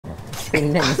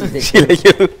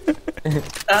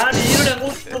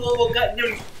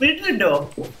വീട്ടിലുണ്ടോ?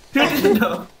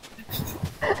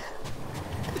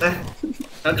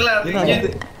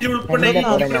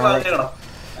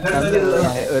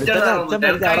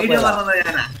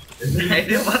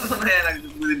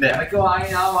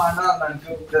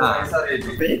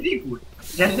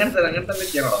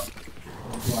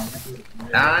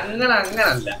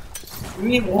 അങ്ങനല്ല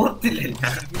നീ ഓർത്തില്ല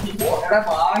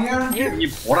നീ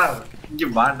പോടാ എനിക്ക്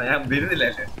വേണ്ട ഞാൻ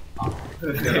വരുന്നില്ലല്ലേ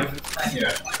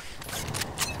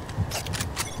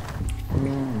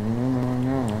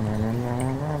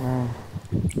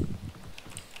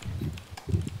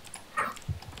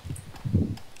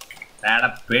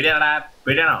പേടിയാണോ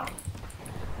പേടിയാണോ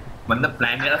വന്ന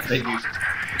പ്ലാൻ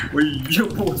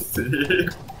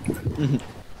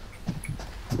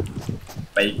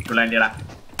ബൈക്കുള്ളാണ്ടിയടാ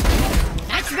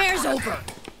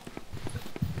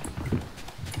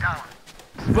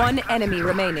One enemy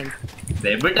remaining.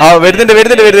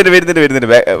 വരുന്നുണ്ട്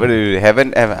ഹെവൻ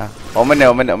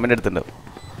ഒമ്മൻ എടുത്തുണ്ടോ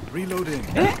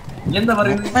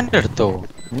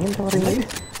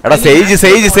എടാ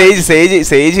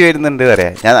സേജ് വരുന്നുണ്ട്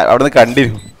പറയാ ഞാൻ അവിടുന്ന്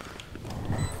കണ്ടിരുന്നു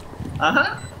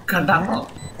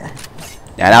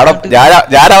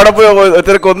ഞാൻ അവിടെ പോയി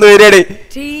ഒത്തിരി കൊന്നു വരികയാടേ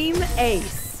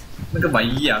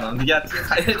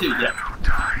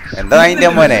എന്താ അതിന്റെ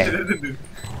അമ്മോനെ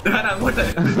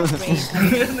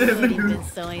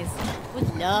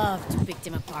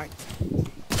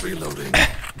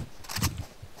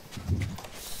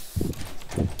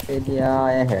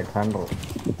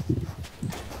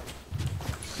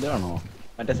ഇതാണോ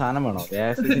മറ്റേ സാധനം വേണോ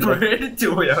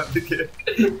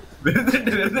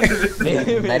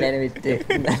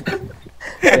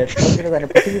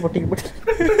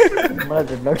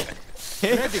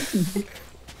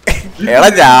എടാ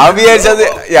ഞാൻ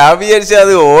വിചാരിച്ചത്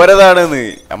അത് ഓരതാണെന്ന്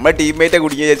നമ്മളെ ടീംമേറ്റെ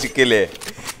കുടിക്കാൻ വിചാരിച്ചിക്കല്ലേ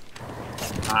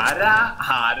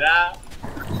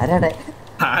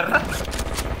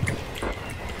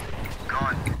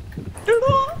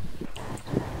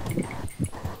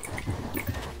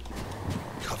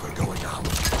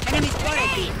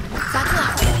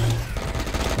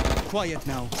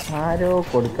ആരോ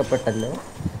കൊടുക്കപ്പെട്ടല്ലോ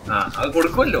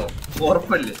കൊടുക്കുമല്ലോ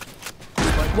ഉറപ്പല്ലേ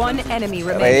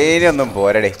ഒന്നും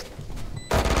പോരടേ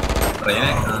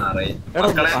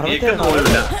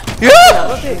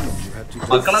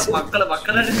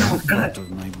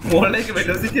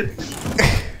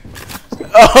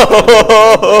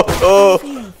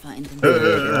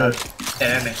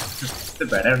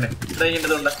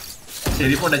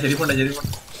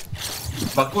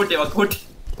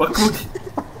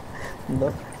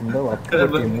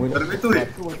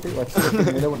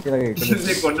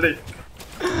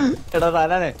എടാ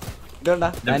താനാണ് ഇതുകൊണ്ടാ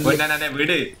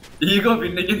വീട് ഈഗോ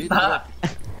പിന്നെ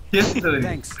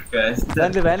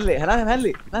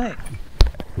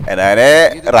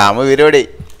റാമ വീരോടെ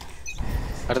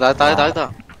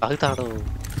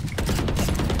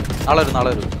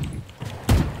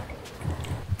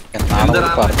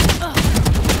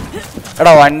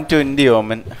എടാ 120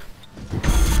 ഓമൻ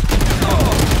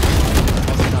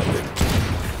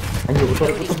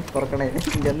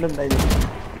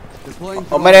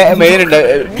ഒമ്മനെ മെയിൻ ഉണ്ട്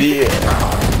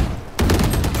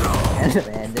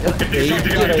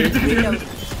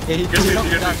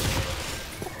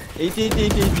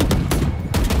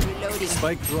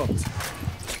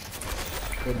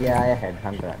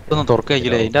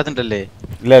തുറക്കില്ലേ ഇതിന്റെ അകത്തുണ്ടല്ലേ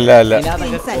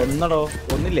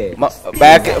ഒന്നില്ലേ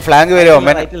ബാക്ക് ഫ്ലാങ്ക് വരും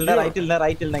ഒമ്മൻ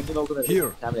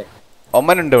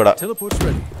ഒമ്മനുണ്ട് ഇവിടെ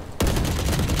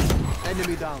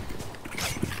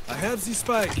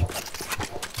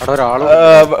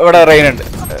ഇവിടെ റെയിൻ ഉണ്ട്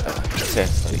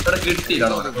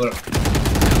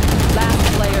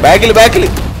ബാക്കില്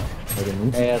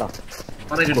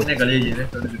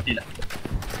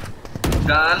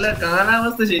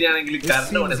കാലാവസ്ഥ ശരിയാണെങ്കിൽ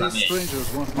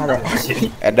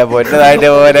എന്റെ പൊന്നതായിട്ട്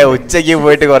പോലെ ഉച്ചക്ക്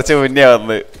പോയിട്ട് കുറച്ച് മുന്നേ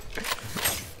വന്ന്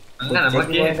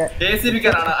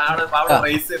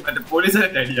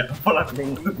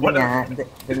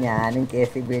ഞാനും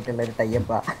KCB ആയിട്ടുള്ള ഒരു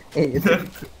ടൈപ്പാ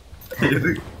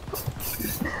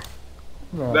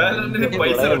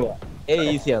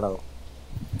ഈസിയാണോ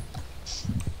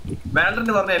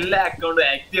ബാലറിന് പറഞ്ഞ എല്ലാ അക്കൗണ്ടും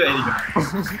ആക്റ്റീവ് ആയിരിക്കണം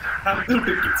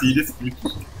സീരിയസ്ലി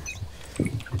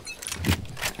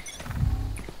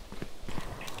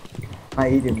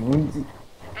മൂഞ്ചി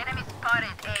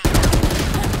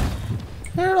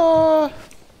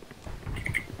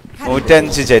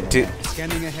 105 jet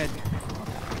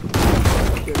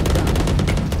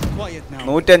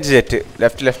 105 jet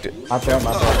left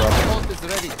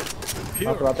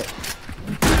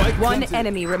One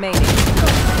enemy remaining.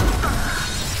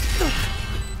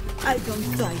 I don't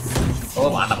die. ഓ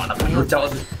വേണ്ട വിളിച്ചാൽ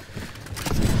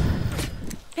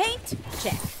Paint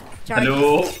check. Hello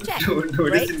Check.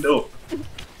 വിളിച്ചിട്ടുണ്ടോ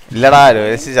ഇല്ലടാ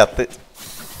ലോരേസ് ചത്ത്.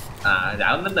 ആ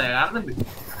കാണുന്നുണ്ട്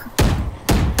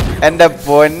എന്റെ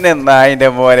പൊന്നെന്നായിന്റെ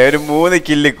മോനെ ഒരു 3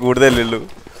 കില്ല് കൂടുതലുള്ളൂ.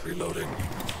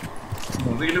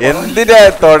 എന്തിനാ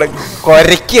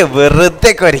കൊരയ്ക്കുക,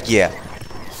 വെറുതെ കൊരയ്ക്കുക.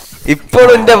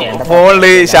 ഇപ്പോഴും എന്റെ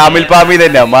ഫോണില് ഷാമിൽ പാമി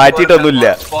തന്നെ മാറ്റിയിട്ടൊന്നുമില്ല.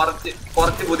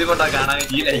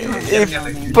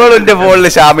 ഇപ്പോഴും എന്റെ ഫോണില്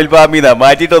ഷാമിൽ പാമിന്നാ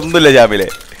മാറ്റിയിട്ടൊന്നുമില്ല. ഷാമിലെ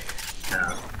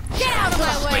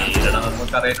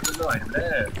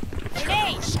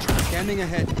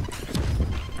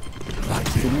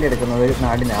ചില്ലെടുക്കുന്നത് ഒരു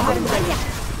നാടിനാണ്.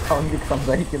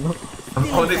 സംസാരിക്കുന്നു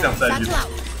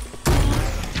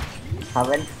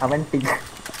അവൻ ടിക്ക്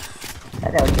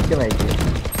വായിക്കും.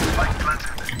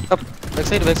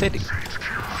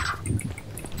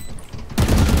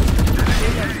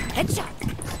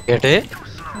 കേട്ടേ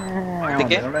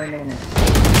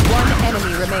One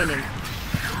enemy remaining.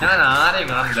 ഞാൻ ആരെയും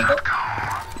കാണുന്നില്ല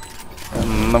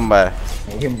ഒന്നും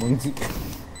മുഞ്ചി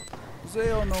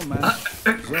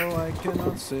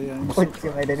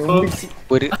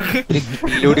ഒരു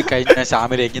കില്ലോടി കഴിഞ്ഞ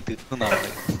ശ്യാമിലേക്ക് തിന്നുന്നതാണ്.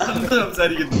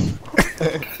 സംസാരിക്കുന്നു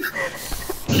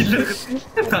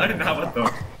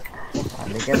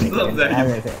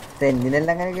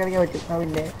തെന്നിനെല്ലാം അങ്ങനെ കളിക്കാൻ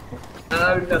പറ്റുന്നാവില്ലേ?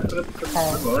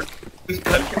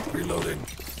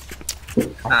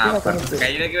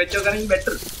 കയ്യിലേക്ക് വെച്ചോക്കാണെങ്കിൽ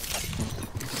ബെറ്റർ.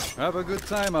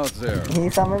 ഈ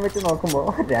സമയം വെച്ച് നോക്കുമ്പോ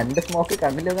 2 സ്മോക്ക്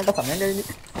കണ്ണിൽ വന്നിട്ട് സമയം കഴിഞ്ഞു.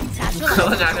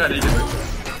 ഞാനും അറിയിക്കുന്നത്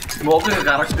സ്മോക്ക്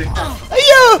കറക്റ്റ്.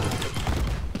 അയ്യോ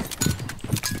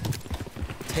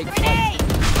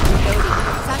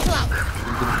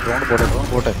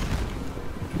പോട്ടെ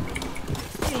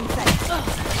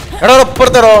എടോ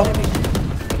ഇപ്പുറത്തെടോ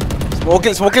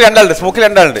സ്മോക്കിൽ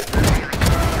രണ്ടാളുണ്ട്.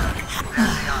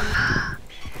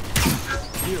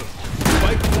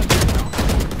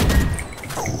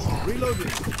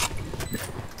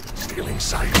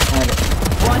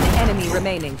 One enemy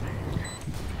remaining.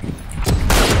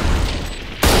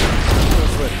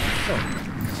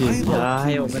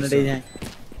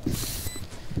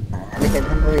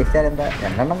 എന്താ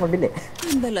 2 കൊണ്ടില്ലേ?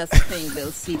 The last thing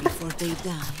they'll see before they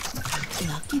die.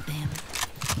 Lucky them.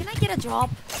 Can I get a job?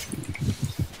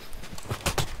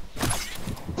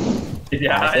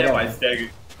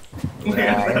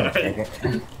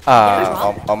 ആ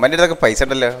അമ്മന്റെ അടുത്തൊക്കെ പൈസ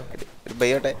ഉണ്ടല്ലോ, ഒരു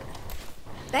ബൈയോട്ടെ.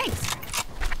 Thanks.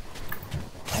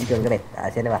 ഞാൻ ചോദിക്കട്ടെ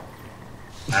ആശയല്ലേ വാ.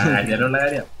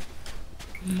 കാര്യം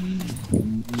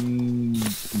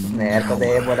നേരത്തെ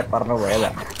അതേപോലെ പറഞ്ഞു പോയതാ.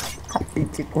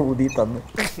 അടിച്ച് കൂതി തന്നു.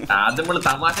 അത് നമ്മള്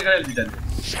തമാശ കളിച്ചിട്ടല്ലേ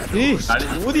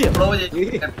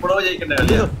എപ്പോഴോ ജയിക്കണ്ട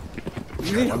കളിയാ.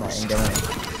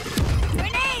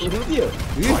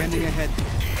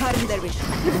 Cutting their vision.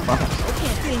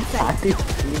 Okay, inside.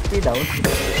 Down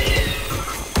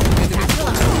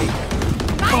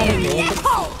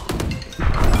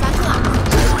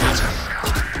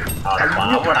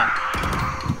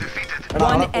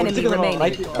One enemy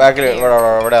remaining. ബാക്കിൽ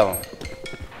ഇവിടെ ആവും.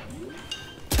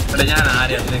 ഇവിടെ ഞാൻ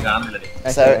ആരെയും അതിനെ കാണുന്നില്ലേ.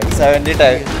 70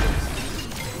 ടൈം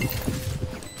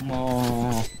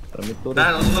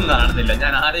ഞാൻ ഒന്നും കാണുന്നില്ല,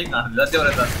 ഞാൻ ആരെയും കാണുന്നില്ല. സത്യം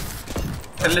പറയാ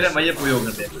എല്ലാരും മയ്യെ പോയി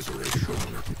നോക്കണ്ടേ.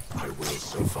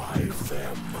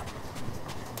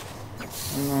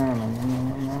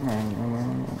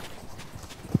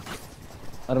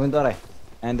 അരവിന്ദ് പറ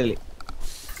ആൻഡലി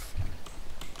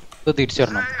തിരിച്ചു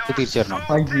തരണം.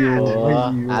 അയ്യോ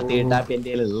ആ തീട്ടാപ്പ് എന്റെ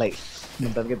ഉള്ള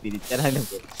തിരിച്ചറിയാനും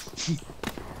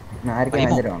ആർക്കും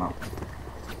വേണോ?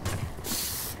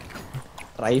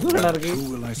 പ്രൈം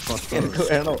എനിക്ക്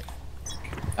വേണോ?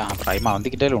 ആ പ്രൈം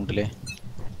അവന്തിക്കിട്ടാലും ഉണ്ടല്ലേ.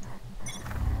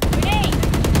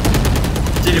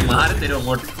 ശരി മാറി തരും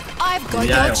അങ്ങോട്ട്. I've got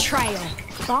your trail.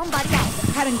 Somebody else.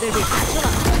 Cutting their vision.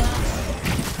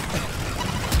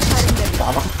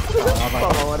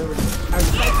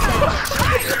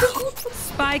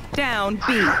 Spike down B.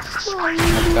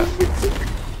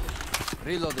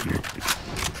 Reloading.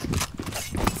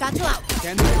 Satchel out.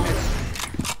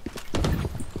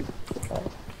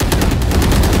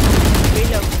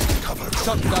 Reload.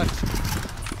 Shotgun.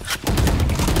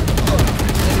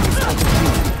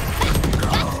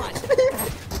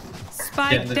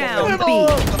 Spike down B.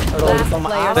 Last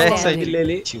player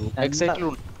back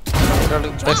standing.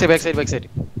 സൈഡിൽ ബാക്ക് സൈഡ്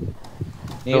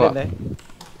നീലല്ലേ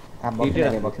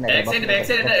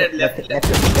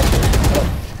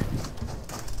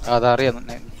അതറിയാം.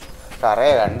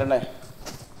 കണ്ടേ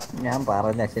ഞാൻ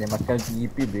പറഞ്ഞ ശരി മക്കൾ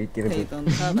GP ഉപയോഗിക്കരുത്. They don't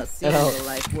have a single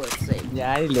life worth saving.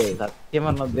 ഞാനില്ലേ സത്യം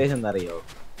പറഞ്ഞ ഉദ്ദേശം എന്താ അറിയോ?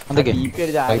 GP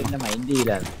ഒരു ആളിന്റെ മൈൻഡ്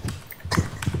ചെയ്യില്ല.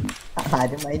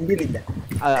 ആരും മൈൻഡ് ചെയ്തില്ല.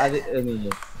 അത്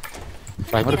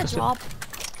Can I get a drop?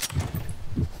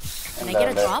 Can I get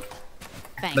a drop?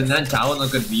 Thanks. ഞാൻ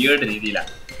ചാവുന്നൊക്കെ വിയേർഡ് രീതിയിലാ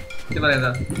ഇത്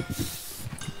പറയുന്നത്.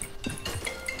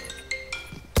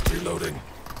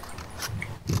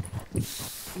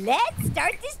 Let's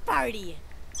start this party.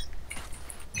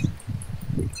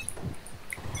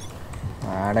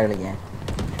 ആടെ കളിക്കാൻ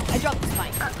I dropped the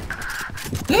spike.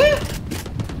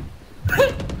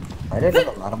 അവരല്ലേ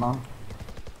കൊള്ളാർന്നോ?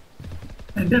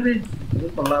 എന്റെ ഇത്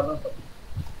കൊള്ളാമോ?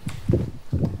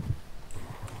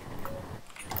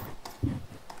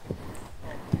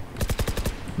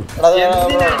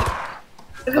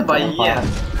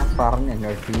 പറഞ്ഞു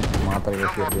എന്നോട് ടീം മാത്രം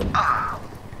യൂസ് ചെയ്തു.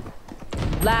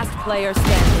 Last player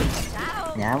standing.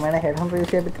 ഞാൻ വേണേ ഹെഡ് ഹോം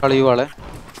യൂസ് ചെയ്തിട്ട് കളിയുവാളെ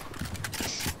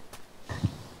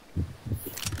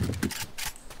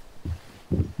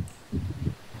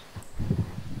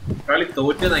കളി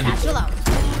തോറ്റെന്നെങ്കിൽ Chill out.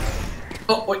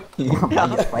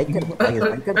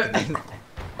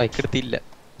 ബൈക്കെടുത്തില്ല.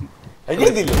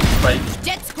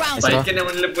 Jets ground. ബൈക്കിന്റെ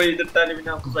മുന്നിൽ പോയി ഇതിട്ടാലും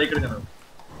പിന്നെ നമുക്ക് ബൈക്ക് എടുക്കണം.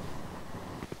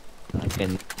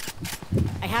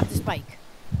 I have the spike.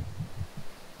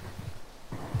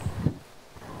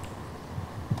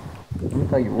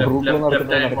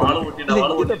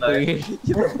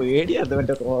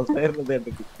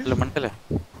 മനസ്സില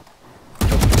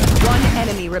One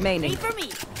enemy remaining. Wait for me.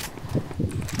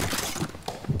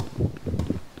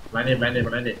 പ്ലാനേ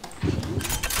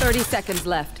 30 seconds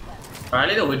left.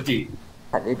 കളി തോറ്റി.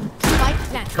 Spike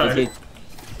planted.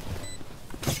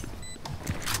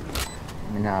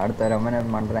 പിന്നെ അടുത്ത രമന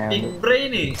മണ്ടനായോണ്ട് ബിഗ്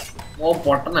ബ്രെയിന് ഓ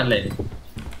പൊട്ടനല്ലേ.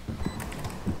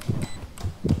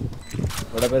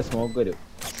 ഇവിടെ പേര് സ്മോക്ക് വരും.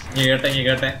 നീ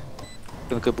കേട്ടെ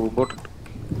നിനക്ക് ബൂംബോട്ട്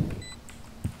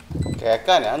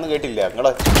കേക്കാൻ ഞാനൊന്നും കേട്ടില്ല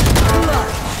നിങ്ങളെ.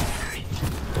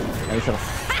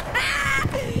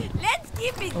 Let's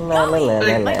keep it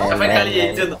അവൻ കളി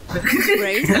ജയിച്ചു.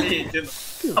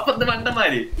 അപ്പൊ ഇത്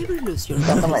മണ്ടന്മാര്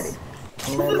കണ്ടമാര്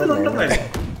മണ്ടന്മാര്.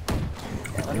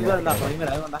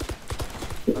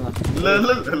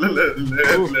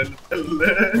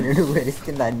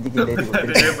 വരിച്ചിട്ടുണ്ട് 5 കിലോ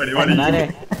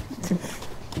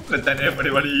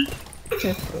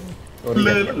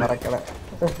മറക്കട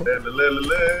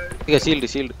ഷീൽഡ്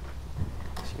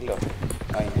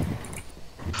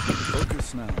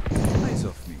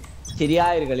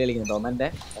ശരിയായ ഒരു കളി കളിക്കുന്നുണ്ട്.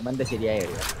 ഒമന്റെ ശരിയായ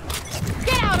കളി.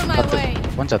 Get out of my way.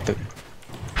 ഓൻ ചത്ത്.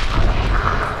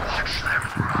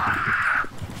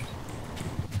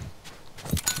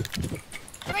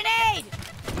 Grenade.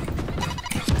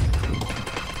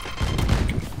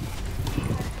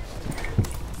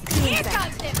 Here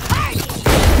comes the party.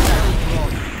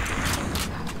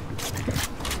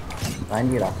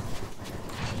 വാങ്ങിടാ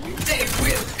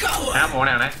ഞാൻ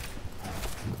പോണേ.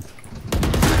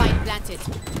 Spike planted.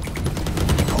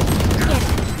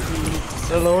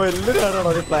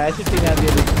 എല്ലാരും ഫ്ലാഷ് ഇട്ട്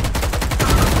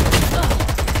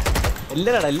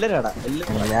എല്ലാരാടാ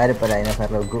ഞാനിപ്പോ അതിനെ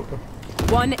നോക്കൂ.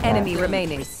 One enemy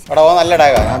remaining. എടാ ഓ നല്ല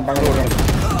ടാഗാ.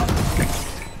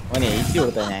 അവനെ 80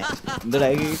 കൊടുത്താ ഞാൻ. എന്ത്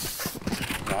ടാഗ്?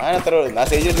 ഞാൻ എത്ര ഞാൻ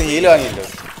സ്റ്റേജ് എടുത്ത് ഹീൽ വാങ്ങിയില്ലോ.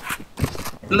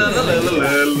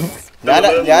 ഞാൻ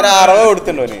 60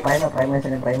 കൊടുത്തിട്ടുണ്ടോ നീ? പ്രൈമ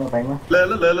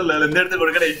എന്റെ അടുത്ത്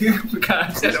കൊടുക്കണേ.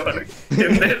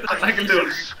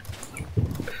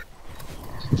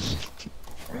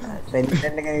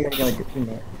 കളിക്കാൻ പറ്റും.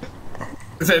 പിന്നെ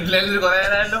കൊറേ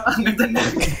നേരമല്ലോ അങ്ങനെ തന്നെ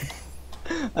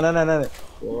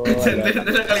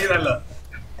കളിക്കുന്നല്ലോ.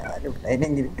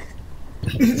 അതിനെങ്കിലും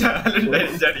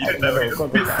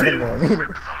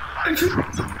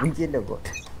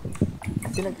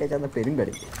അച്ഛനൊക്കെ ചെന്ന പെരും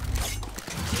കളി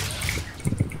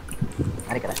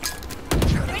ആരക്കട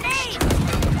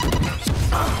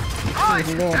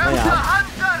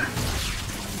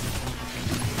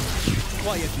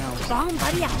Bomb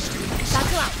buddy out.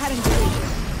 Circle out. Current delete.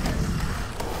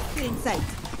 In sight.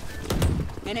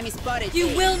 Enemy spotted. You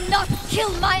will not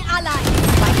kill my ally.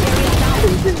 Spike area down.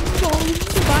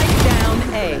 Spike down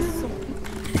A. Circle out.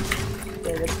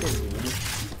 There.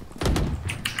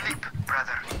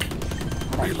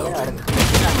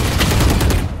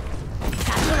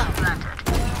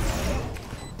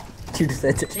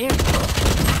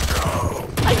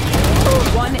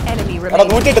 One enemy എടാ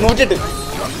remaining. 108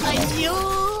 Ayyo.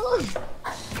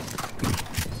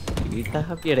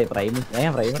 ഹാപ്പിയുടെ പ്രൈം ഞാൻ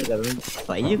prime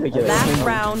try Last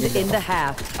round in the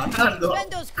half. Spend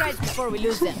those credits before we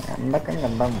lose them. കണ്ടൊക്കെ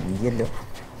കണ്ടാ മുഞ്ചല്ലോ.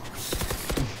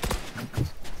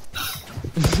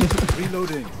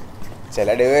 ചില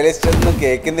device ഒന്നും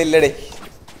കേൾക്കുന്നില്ലടേ.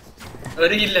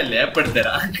 ഒരു ഇല്ലല്ലേ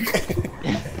എപ്പെടുത്തരാ.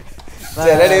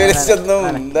 ചില device ഒന്നും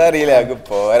എന്താ അറിയില്ല അങ്ങ്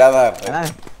പോരാന്നാ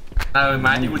പറഞ്ഞത്.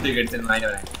 മാറ്റി കുട്ടി കടിച്ചിരുന്നു അതിനെ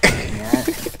പറയാൻ.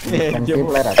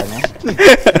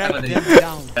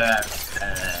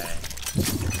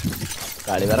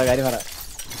 കളി പറ കാര്യം പറ.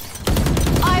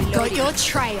 I've got your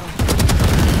trail.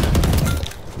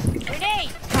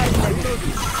 Grenade. Fire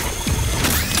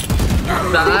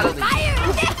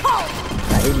in the hole.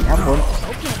 ഞാൻ പോണു.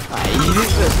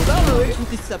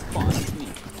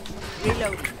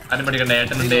 Reloading. അനുപടിക്കണ്ട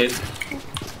ഏട്ടനുണ്ട്.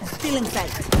 Still in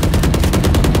sight.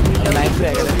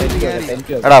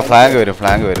 എടാ ഫ്ലാങ്ക് വരും.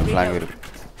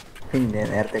 പിന്നെ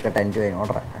നേരത്തെ 10 to 9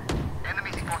 ഓർഡർ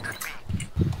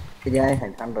ശരിയായ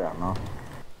ഹെഡ് ഹണ്ടർ കാണോ?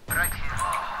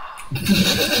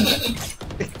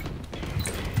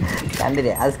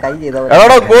 കണ്ടില്ലേ അത് സ്കൈ ചെയ്തവർ.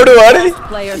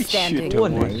 Player standing.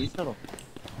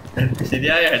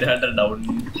 ശരിയായ ഹെഡ് ഡൗൺ.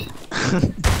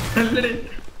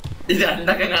 ഇത്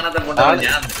രണ്ടൊക്കെ കാണാത്ത പോണ്ടാണ്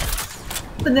ഞാൻ.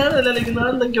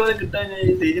 കിട്ടാൻ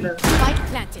Spike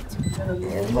planted.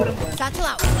 Satchel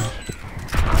out.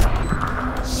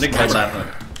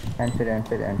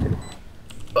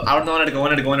 അവിടെ ഓനെടുക്കും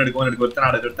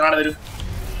ഒരുത്തനാട് വരും.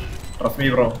 Trust me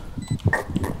bro.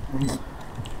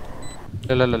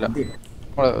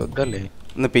 ഇതല്ലേ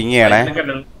ഒന്ന് പിങ് ചെയ്യണേ.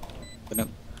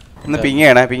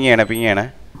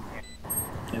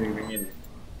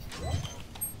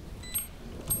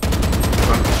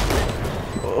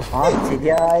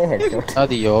 ശരിയായ ഹെഡ് ഷോട്ട്.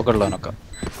 അത് യോഗ ഉള്ളവനൊക്കെ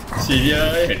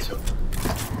ശരിയായ ഹെഡ്ഷോട്ട്.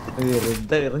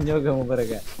 എറിഞ്ഞോക്കെ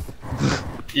മുമ്പരൊക്കെ.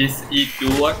 ഈ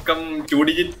 2 അക്കം 2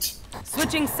 ഡിജിറ്റ്.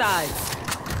 Switching sides.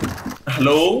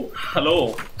 ഹലോ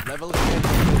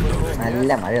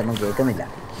നല്ല മഴയൊന്നും കേൾക്കുന്നില്ല.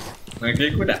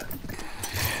 കേൾക്കൂല.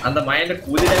 അന്ത മഴന്റെ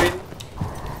കൂതിര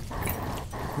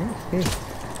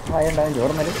മഴ ഉണ്ടാവും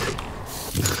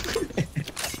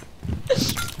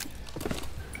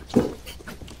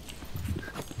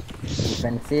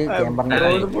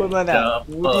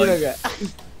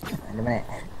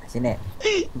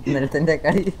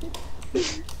കളി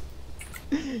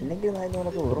ഇല്ലെങ്കിൽ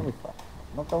നമുക്ക് ഓർമ്മിപ്പ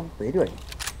നമുക്ക് പരിപാടി.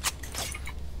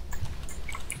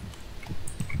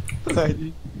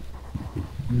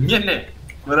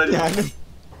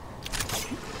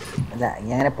 അല്ല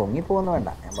ഇനി അങ്ങനെ പൊങ്ങി പോകുന്ന വേണ്ട,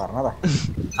 ഞാൻ പറഞ്ഞതാ.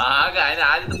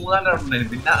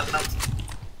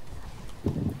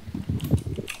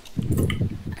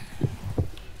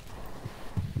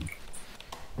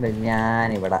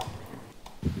 ഞാനിവിടെ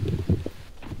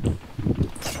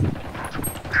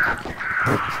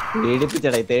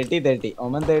പേടിപ്പിച്ചടേ. 30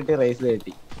 ഒമൻ 30 റൈസ്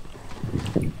 30.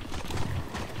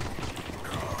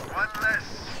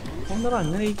 എന്താ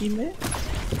അങ്ങനെ ഇരിക്കുന്നേ?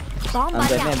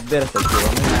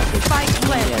 Spike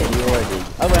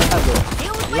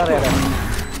planted.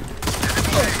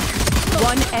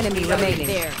 One enemy remaining.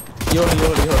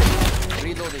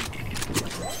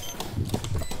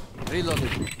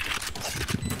 Reloading.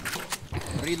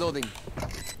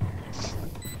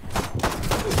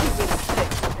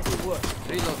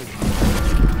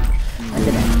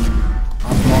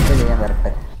 ചെയ്യാൻ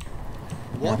വരട്ടെ.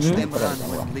 Watch them run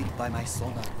when lit by my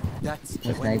sonar. That's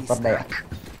സ്നൈപ്പറുടെ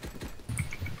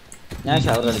ഞാൻ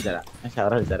ഷവർ കളിച്ചരാം.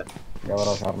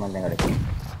 എവറോ സാറിനെ കളിക്കും.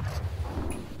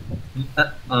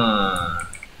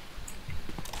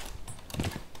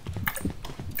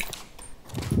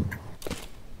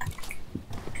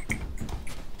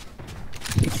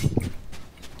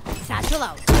 Satchel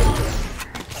out.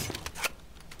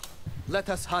 let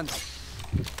us hunt.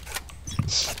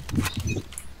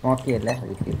 നോക്കിയല്ലേ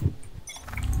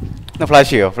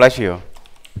flash ചെയ്യോ.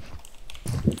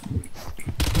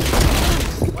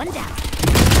 One down.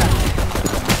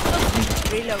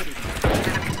 Reloading.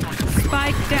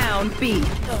 Spike down B.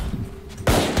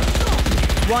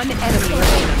 One enemy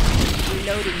remaining.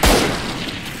 Reloading.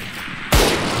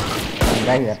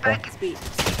 എന്തായി വരട്ടെ.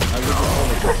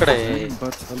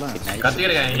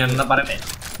 എന്താ പറയണേ?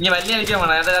 ഇനി വലിയ കളിക്കാൻ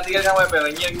വേണം. അത് കത്തിക്കാൻ പോയപ്പോ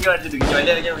ഇനി അടിച്ചിട്ട്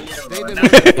വലിയ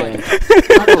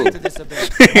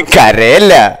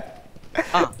കരയല്ല.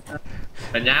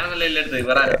 ഞാനൊന്നല്ല ഇല്ല എടുത്ത്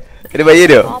വേറെ ഒരു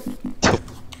പയ്യരോ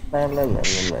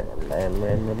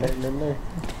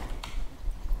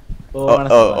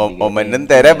ഒമനും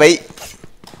തരാ ബൈ.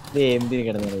 എന്തിനു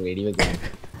കിടന്നു വെടി വെക്കാൻ?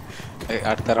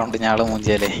 അടുത്ത റൗണ്ട് ഞാള്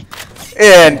മൂഞ്ചിയല്ലേ.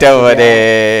 എന്റെ പോലെ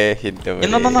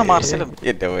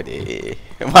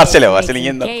മാർഷലോ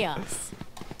എന്താ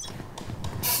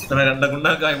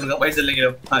രണ്ടുണ്ടാക്കാൻ പൈസ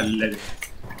ഇല്ലെങ്കിലും അല്ല.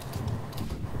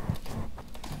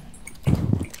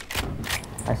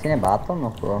 അശ്വിനെ ബാത്റൂം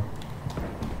നോക്കുവോ?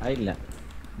 ഇല്ല,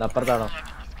 അപ്പുറത്താണോ?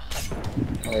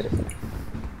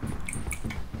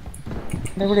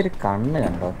 ഇവിടെ ഒരു കണ്ണ്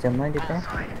കണ്ടോ ചെമ്മാൻ്റെ?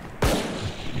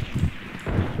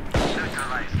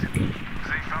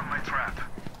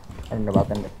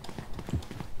 ബാത്തുണ്ട്.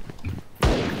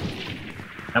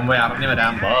 ഞാൻ പോയി അറിഞ്ഞു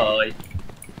വരാം. ബോയ്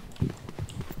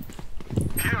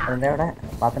അതിന്റെ അവിടെ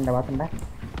ബാത്തുണ്ട്.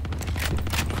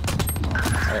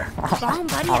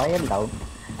 അറിയണ്ടാവും.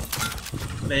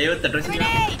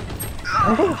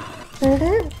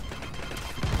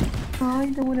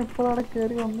 എപ്പോഴാണ്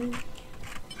കേറി വന്ന്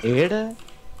ഏട്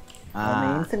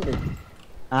മെയിൻസ് ഉണ്ട്.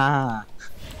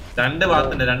 രണ്ട്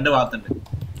ഭാഗത്തുണ്ട് രണ്ട് ഭാഗത്തുണ്ട്.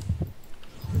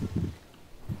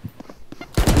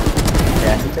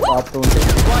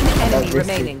 One enemy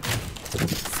remaining.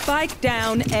 Spike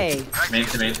down A.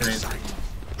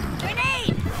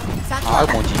 ആ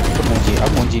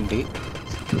മൂഞ്ചി ഉണ്ട്.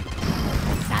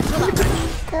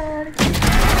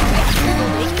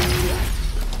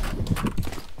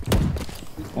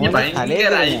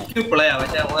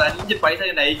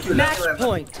 Match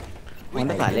point.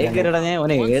 ഓന്റെ തലയിൽ കയറിടാ ഞാൻ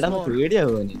ഓനെ ഏടാന്ന്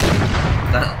പേടിയാവും ഓന്.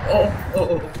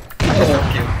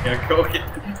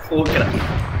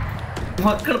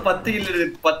 മക്കൾ 10 കില്ല്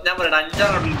ഞാൻ പറയണ 5-ാം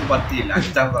റൗണ്ടിൽ 10 കില്ല്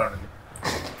 5-ാം റൗണ്ടിൽ.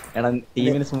 എടാ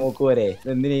ടീമിന് സ്മോക്ക് പോരെ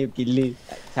എന്തിനാ കില്ല്?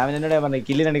 ശാമിൻ എന്നോട് പറഞ്ഞ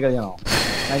കില്ല് രണ്ടി കളിയാണോ?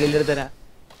 ഞാൻ കില്ല് എടുത്തരാ.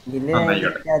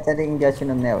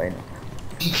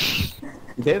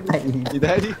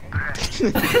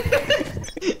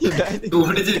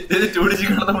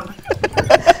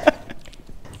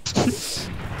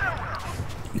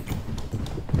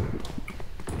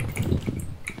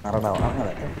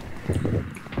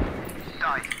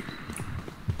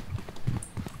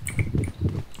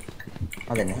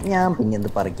 അതന്നെ ഞാൻ പിന്നെ എന്ത്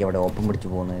പറക്കി അവിടെ ഓപ്പൺ പിടിച്ചു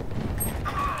പോകുന്നത്.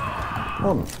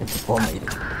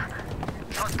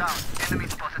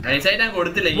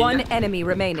 One enemy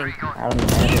remaining.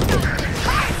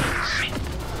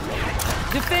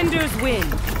 Defenders win.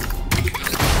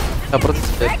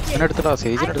 അപ്പുറത്ത് എടുത്തടാ,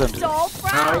 സേജിനെടുത്തുണ്ട്.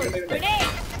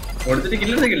 കൊടുത്തിട്ട്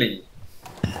കില്ലെടുത്തില്ലേ?